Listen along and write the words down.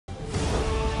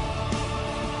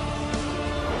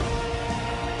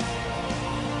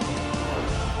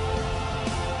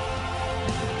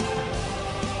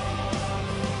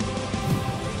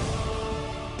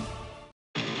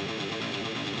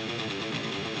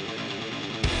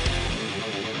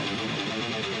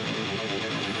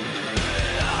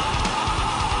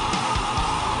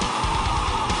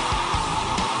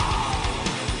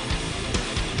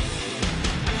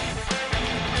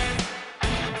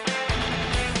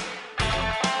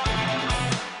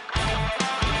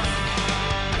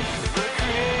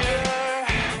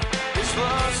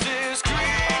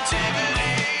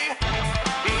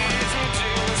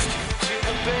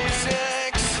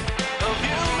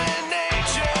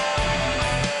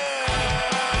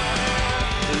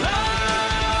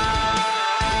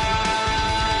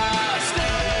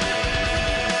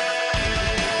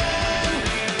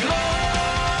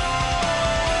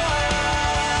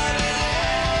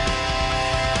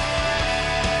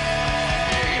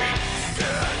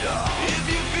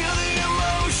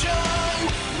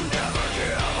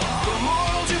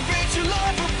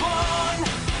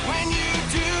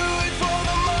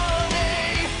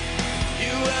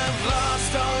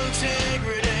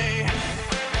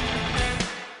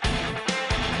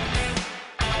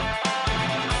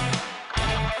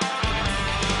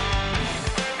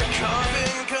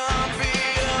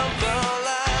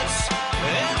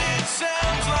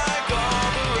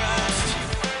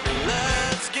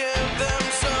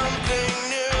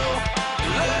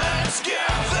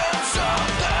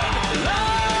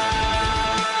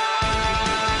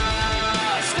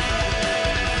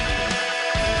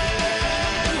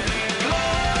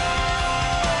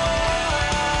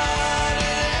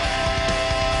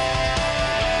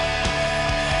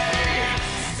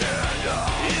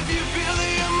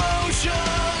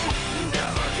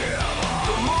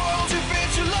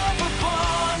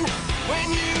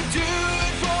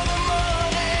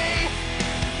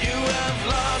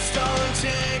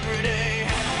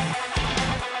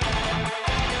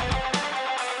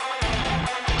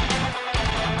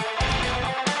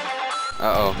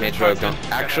Mage rogue, don't.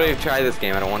 Actually, try this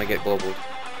game. I don't want to get global.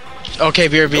 Okay,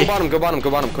 BRB. Go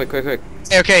bottom, quick.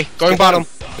 Okay, going bottom.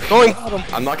 Going bottom.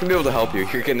 I'm not gonna be able to help you.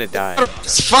 You're gonna die.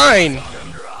 It's fine.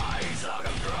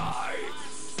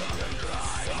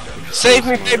 Save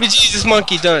me, baby Jesus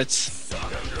monkey nuts.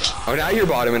 Oh, now you're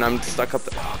bottom and I'm stuck up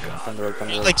there. Oh, God. Thunder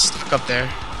rogue. Like stuck up there.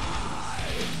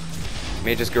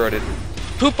 Mage just goaded.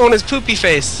 Poop on his poopy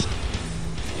face.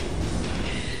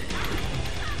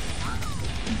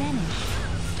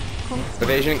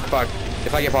 Evasion, fuck.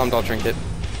 If I get bombed, I'll trinket.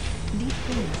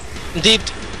 Deep.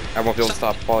 I won't be able to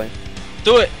stop Polly.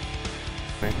 Do it.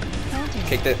 Okay.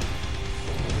 Kicked it.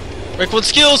 Breakwood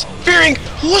skills. Fearing.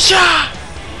 Whoosha!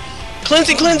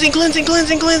 Cleansing.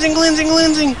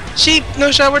 Sheep.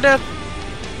 No shower death.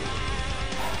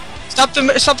 Stop the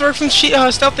work from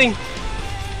stealth thing.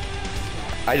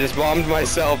 I just bombed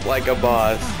myself like a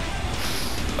boss.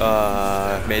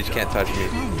 Mage can't touch me.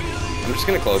 I'm just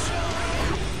gonna close.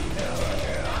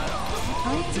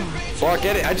 Oh,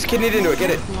 get it! I just kidneyed into it, get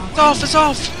it! It's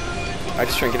off! I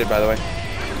just trinketed, by the way.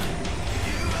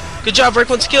 Good job,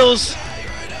 Breakwood skills!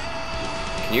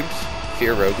 Can you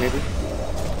fear rogue, maybe?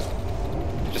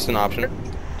 Just an option.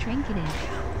 Trinketed.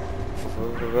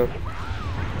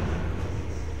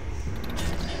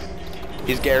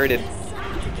 He's garroted.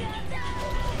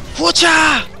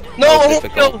 Whatcha? No, I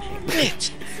won't kill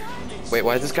it! Wait,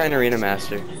 why is this guy an arena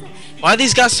master? Why are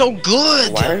these guys so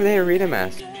good? Why are they arena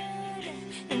master?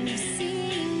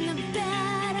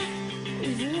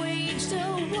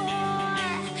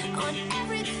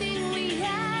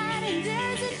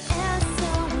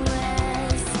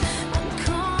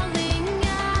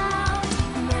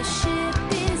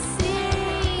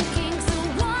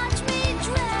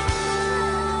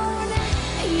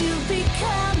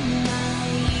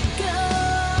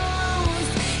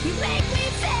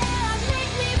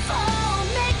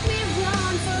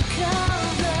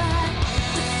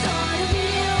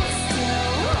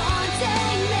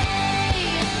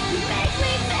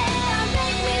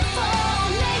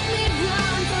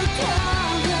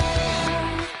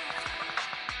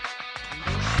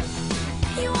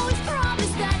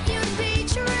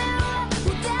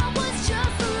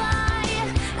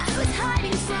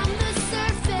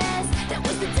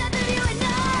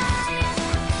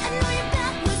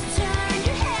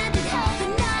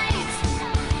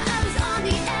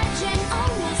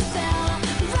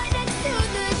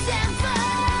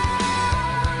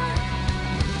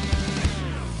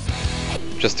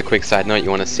 Just a quick side note, you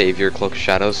want to save your Cloak of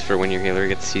Shadows for when your healer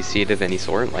gets CC'd of any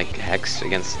sort, like Hex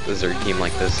against the Zerg team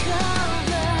like this.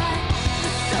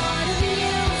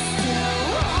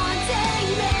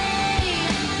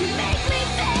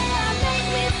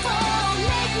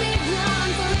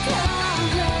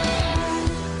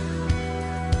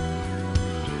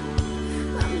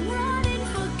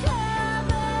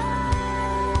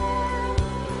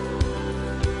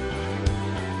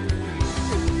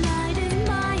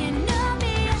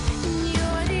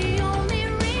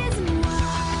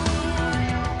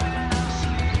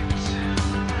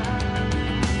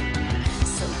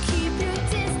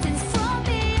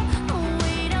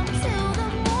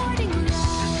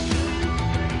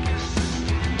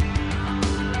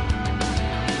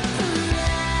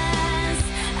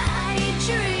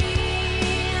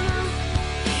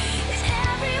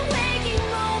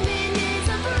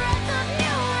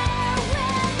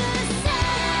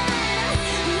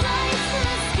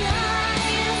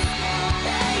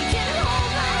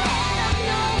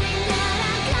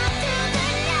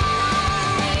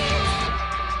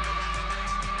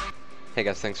 Hey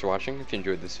guys, thanks for watching. If you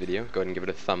enjoyed this video, go ahead and give it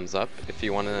a thumbs up. If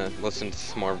you want to listen to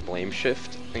some more of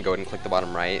Blameshift, then go ahead and click the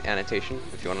bottom right annotation.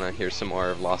 If you want to hear some more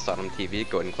of Lost Autumn TV,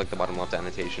 go ahead and click the bottom left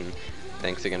annotation.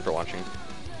 Thanks again for watching.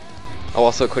 Oh,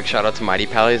 also a quick shout out to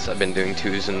mightypallyz. I've been doing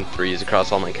 2s and 3s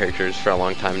across all my characters for a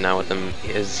long time now with him.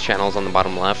 His channel's on the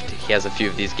bottom left. He has a few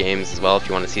of these games as well if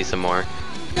you want to see some more.